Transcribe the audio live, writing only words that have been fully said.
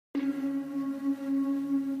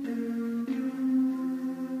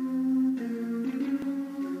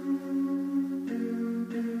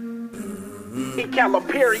Rocky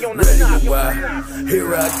Calipari on the Ready to why?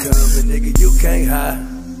 Here I come, and nigga, you can't hide.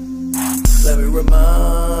 Let me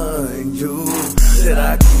remind you that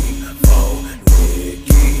I keep on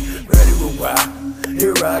nigga. Ready to why?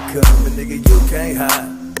 Here I come, and nigga, you can't hide.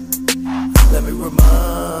 Let me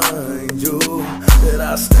remind you that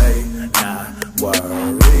I stay not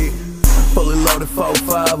worried. Fully loaded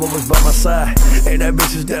 4-5, always by my side. Ain't that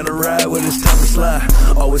bitches down the ride when it's time to slide.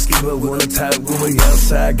 Always keep up on the top when we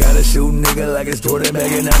outside. Gotta shoot nigga like it's Jordan back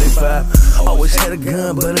in 95. Always had a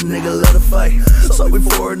gun, but a nigga love to fight. So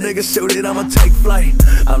before a nigga shoot it, I'ma take flight.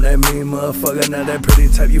 I'm that mean motherfucker, not that pretty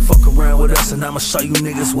type. You fuck around with us and I'ma show you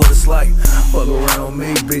niggas what it's like. Fuck around with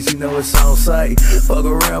me, bitch, you know it's on sight. Fuck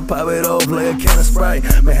around, pop it off, play a can of Sprite.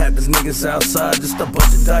 Man, half these niggas outside, just a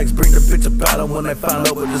bunch of dykes. Bring the bitch about them when they find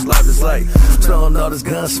out what this life is like. Smelling all this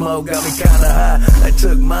gun smoke got me kinda high. They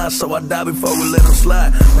took mine, so I died before we let them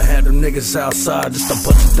slide. Man, had them niggas outside, just a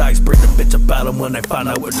bunch of dykes. Bring the bitch about them when they find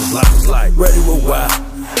out what this life is like. Ready with why?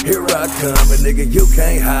 Here I come, and nigga, you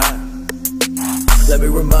can't hide. Let me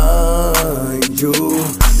remind you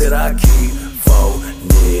that I keep for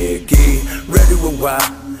nigga. Ready with why?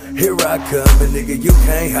 Here I come, and nigga, you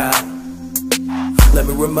can't hide. Let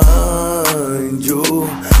me remind you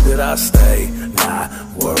that I stay not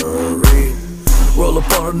worried. Roll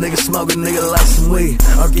up on a nigga, smoke a nigga like some weed.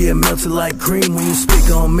 I'll get melted like cream when you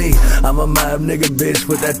speak on me. I'm a mob nigga, bitch,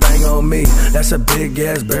 with that thing on me. That's a big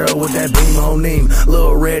ass barrel with that beam on him.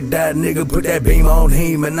 Little red dot nigga, put that beam on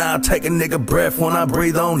him. And I'll take a nigga breath when I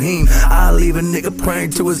breathe on him. I'll leave a nigga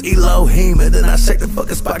praying to his Elohim. And then I shake the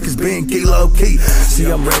fucking spot cause being kilo key.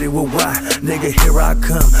 See, I'm ready with why, nigga, here I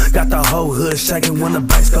come. Got the whole hood shaking when the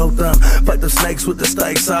bass go thumb. Fight the snakes with the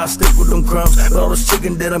steaks, I'll stick with them crumbs. But all this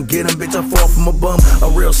chicken that I'm getting, bitch, I fall from a bum. A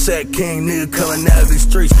real set king, nigga coming out of these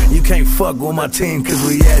streets. You can't fuck with my team, cause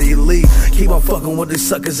we out of your league. Keep on fucking with these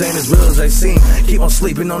suckers, ain't as real as they seem. Keep on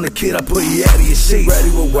sleeping on the kid, I put you out of your sheet. Ready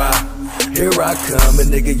with why? Here I come,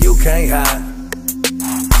 and nigga, you can't hide.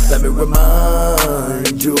 Let me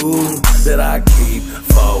remind you that I keep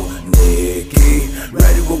for nigga.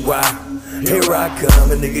 Ready with why? Here I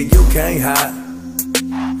come, and nigga, you can't hide.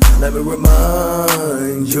 Let me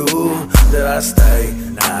remind you that I stay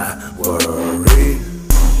not worried.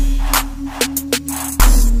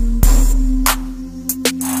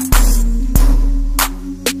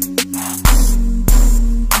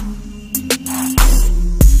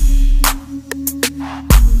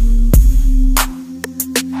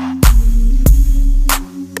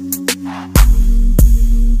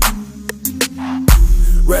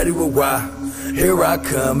 Ready with why? Here I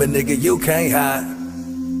come, and nigga, you can't hide.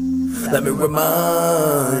 Let me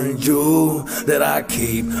remind you that I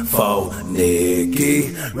keep for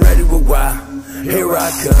nigga. Ready with why? Here I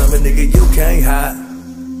come, and nigga, you can't hide.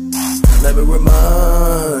 Let me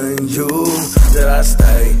remind you that I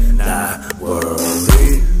stay not worried.